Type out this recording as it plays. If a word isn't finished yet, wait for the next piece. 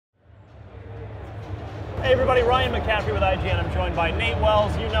Hey everybody, Ryan McCaffrey with IGN. I'm joined by Nate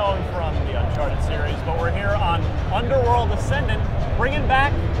Wells. You know him from the Uncharted series, but we're here on Underworld Ascendant, bringing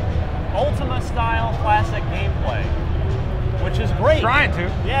back Ultima-style classic gameplay, which is great. Trying to.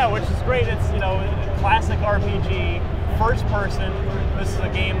 Yeah, which is great. It's, you know, classic RPG, first person. This is a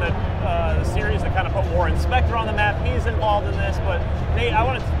game that, the series that kind of put Warren Spector on the map. He's involved in this, but Nate,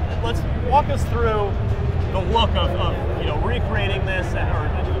 let's walk us through the look of you know, recreating this or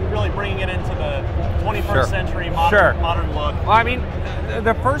really bringing it into the 21st century modern look. Well, I mean,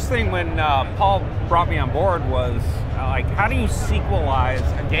 the first thing when Paul brought me on board was like, how do you sequelize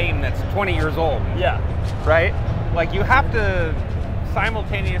a game that's 20 years old? Yeah. Right? Like, you have to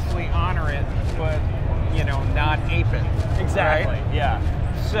simultaneously honor it, but, you know, not ape it. Exactly, right? yeah.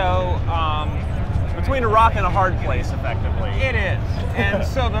 So, between a rock and a hard place, effectively. It is. And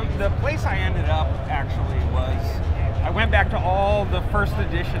so the place I ended up actually was, I went back to all the first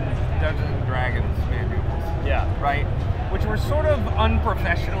edition Dungeons and Dragons manuals. Yeah. Right? Which were sort of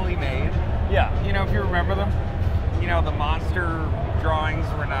unprofessionally made. Yeah. You know, if you remember them. You know, the monster drawings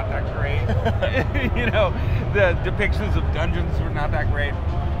were not that great. You know, the depictions of dungeons were not that great.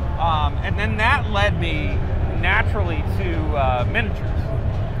 And then that led me naturally to miniatures.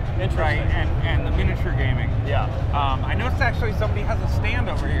 Right, and the miniature gaming. Yeah. I noticed actually somebody has a stand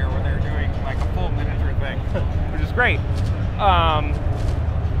over here where they're doing like a full miniature thing, which is great.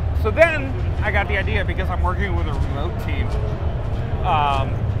 So then I got the idea, because I'm working with a remote team,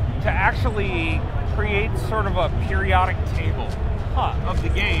 to actually create sort of a periodic table of the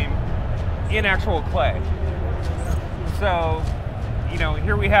game in actual clay. So, you know,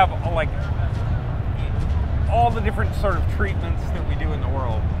 here we have like all the different sort of treatments that we do in the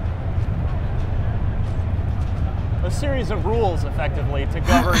world. A series of rules, effectively, to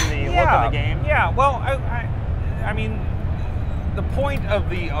govern the look of the game. Yeah, well, I mean, the point of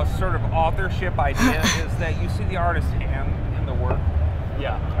the sort of authorship idea is that you see the artist's hand in the work.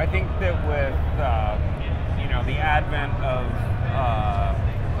 Yeah. I think that with, you know, the advent of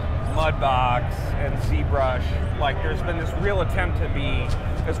Mudbox and ZBrush, like, there's been this real attempt to be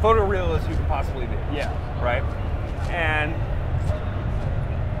as photoreal as you could possibly be. Yeah. Right? And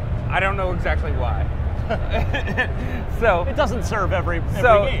I don't know exactly why. So it doesn't serve every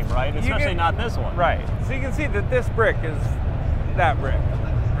game, right? Especially not this one. Right. So you can see that this brick is that brick,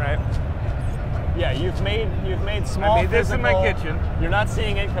 right? Yeah, you've made small. I made this in my kitchen. You're not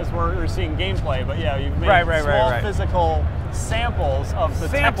seeing it because we're seeing gameplay, but yeah, you've made small physical samples of the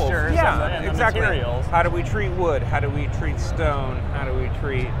textures and the materials. How do we treat wood? How do we treat stone? How do we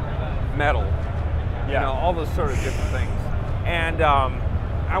treat metal? Yeah. You know, all those sort of different things. And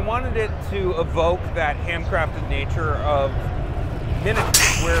I wanted it to evoke that handcrafted nature of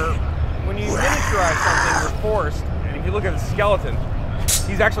miniatures, where when you miniaturize something, you're forced, and if you look at the skeleton,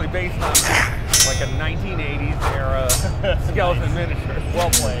 he's actually based on like a 1980s era skeleton miniature. Well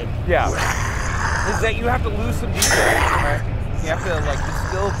played. Yeah. Is that you have to lose some details, right? You have to like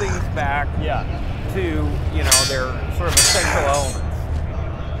distill things back to, you know, their sort of essential elements.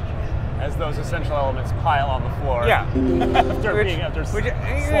 As those essential elements pile on the floor. Yeah. after slaughtering.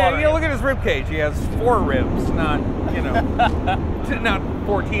 You know, look at his rib cage. He has 4 ribs, not, you know, not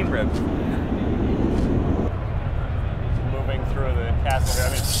 14 ribs. Moving through the castle here.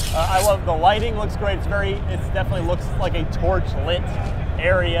 I mean, I love the lighting. Looks great. It definitely looks like a torch lit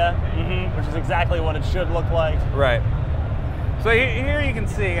area, which is exactly what it should look like. Right. So here you can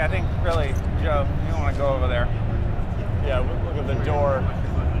see. I think really, Joe, you want to go over there. Yeah. Look at the door.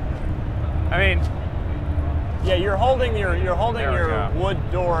 I mean, yeah, you're holding your wood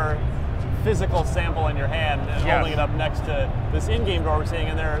door physical sample in your hand and holding it up next to this in-game door we're seeing,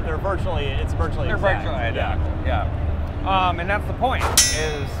 and they're virtually exact. Yeah. And that's the point.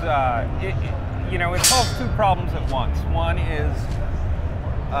 Is you know, it solves 2 problems at once. One is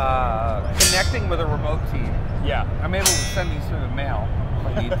connecting with a remote team. Yeah, I'm able to send these through the mail if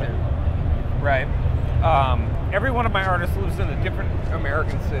I need to. Right. Every one of my artists lives in a different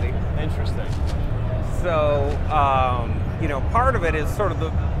American city. Interesting. So, you know, part of it is sort of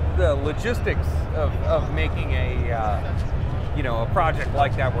the logistics of making a, you know, a project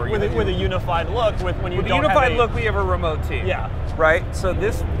like that where with a unified look. With a unified look, we have a remote team. Yeah. Right. So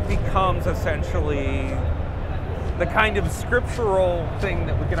this becomes essentially the kind of scriptural thing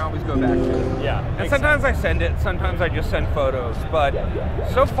that we can always go back to. Yeah. And sometimes I send it, sometimes I just send photos, but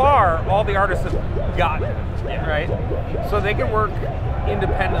so far all the artists have gotten it, right? So they can work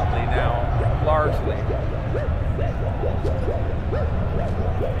independently now, largely.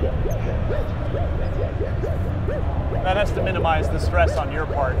 That has to minimize the stress on your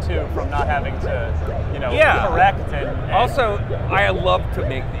part too, from not having to, you know, correct and Also, I love to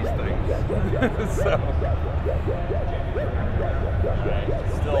make these things. So.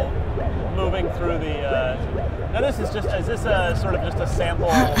 Still moving through the. Now this is this a sort of just a sample,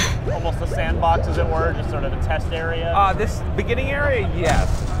 almost a sandbox, as it were, just sort of a test area? This beginning area, yes.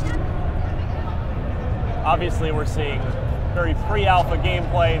 Obviously, we're seeing very pre-alpha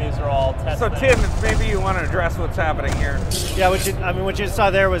gameplay. These are all test. So things. Tim, maybe you want to address what's happening here. Yeah, what you saw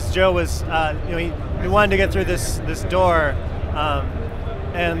there was Joe was, he wanted to get through this door,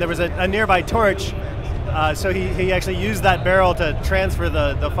 and there was a nearby torch. So he actually used that barrel to transfer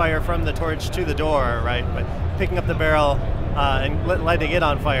the fire from the torch to the door, right? But picking up the barrel and lighting it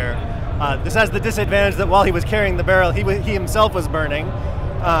on fire. This has the disadvantage that while he was carrying the barrel, he himself was burning.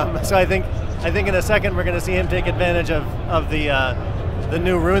 So I think in a second we're going to see him take advantage of the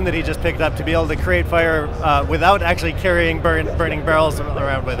new rune that he just picked up to be able to create fire without actually carrying burning barrels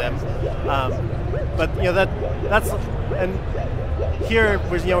around with him. But that's and. Here,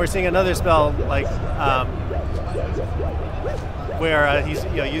 we're seeing another spell like where he's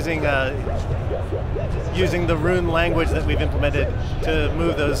using the rune language that we've implemented to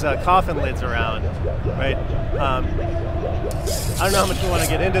move those coffin lids around, right? I don't know how much we want to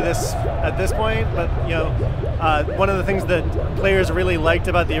get into this at this point, but one of the things that players really liked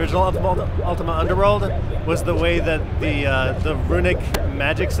about the original Ultima Underworld was the way that the runic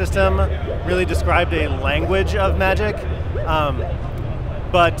magic system really described a language of magic.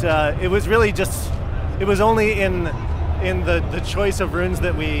 But it was really it was only in the choice of runes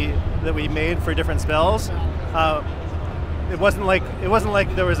that we made for different spells. It wasn't like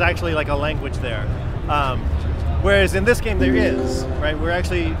there was actually like a language there. Whereas in this game there is, right? We're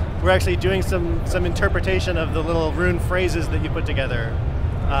actually doing some interpretation of the little rune phrases that you put together.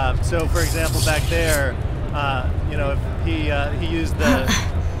 So for example, back there, if he used the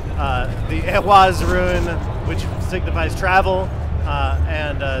Ehwaz rune, which signifies travel.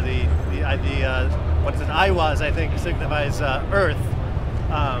 And the Iwaz, I think, signifies earth.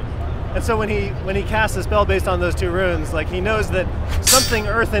 And so when he casts a spell based on those two runes, like he knows that something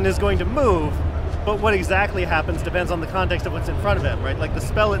earthen is going to move, but what exactly happens depends on the context of what's in front of him, right? Like the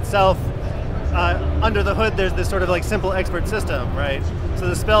spell itself, under the hood, there's this sort of like simple expert system, right? So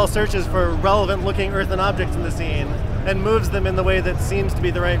the spell searches for relevant-looking earthen objects in the scene and moves them in the way that seems to be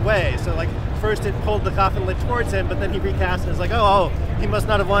the right way. So like first it pulled the coffin lid towards him, but then he recast and is like, oh, he must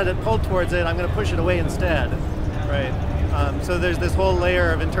not have wanted it pulled towards it. I'm going to push it away instead, right? So there's this whole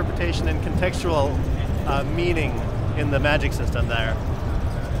layer of interpretation and contextual meaning in the magic system there.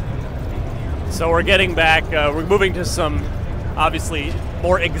 So we're getting back. We're moving to some obviously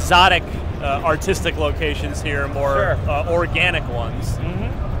more exotic artistic locations here, more organic ones,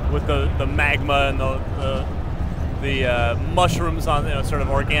 with the magma and the mushrooms on sort of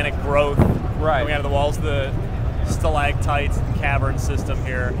organic growth coming out of the walls, the stalactites and cavern system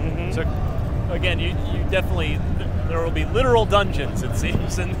here. So again, you definitely, there will be literal dungeons, it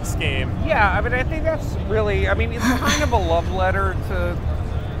seems, in this game. Yeah, I mean, I think that's really, it's kind of a love letter to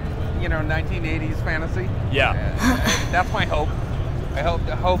 1980s fantasy. Yeah. That's my hope. I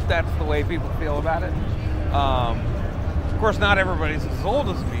hope that's the way people feel about it. Of course, not everybody's as old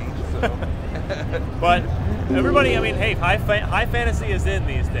as me, so. But everybody, hey, high fantasy is in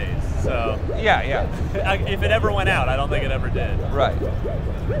these days, so. Yeah. If it ever went out, I don't think it ever did. Right.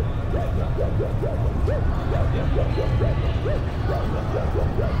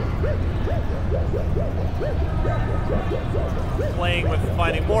 Playing with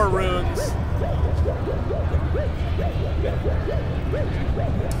finding more runes.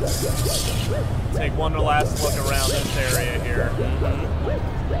 Take one last look around this area here.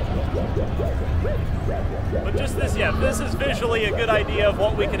 But just this, this is visually a good idea of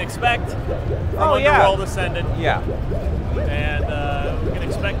what we can expect from Underworld Ascendant. Yeah. And we can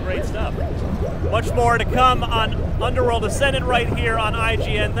expect great stuff. Much more to come on Underworld Ascendant right here on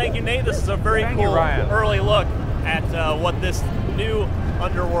IGN. Thank you, Nate. This is a very cool early look at what this new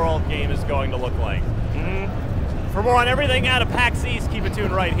Underworld game is going to look like. For more on everything out of PAX East, keep it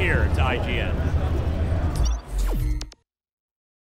tuned right here to IGN.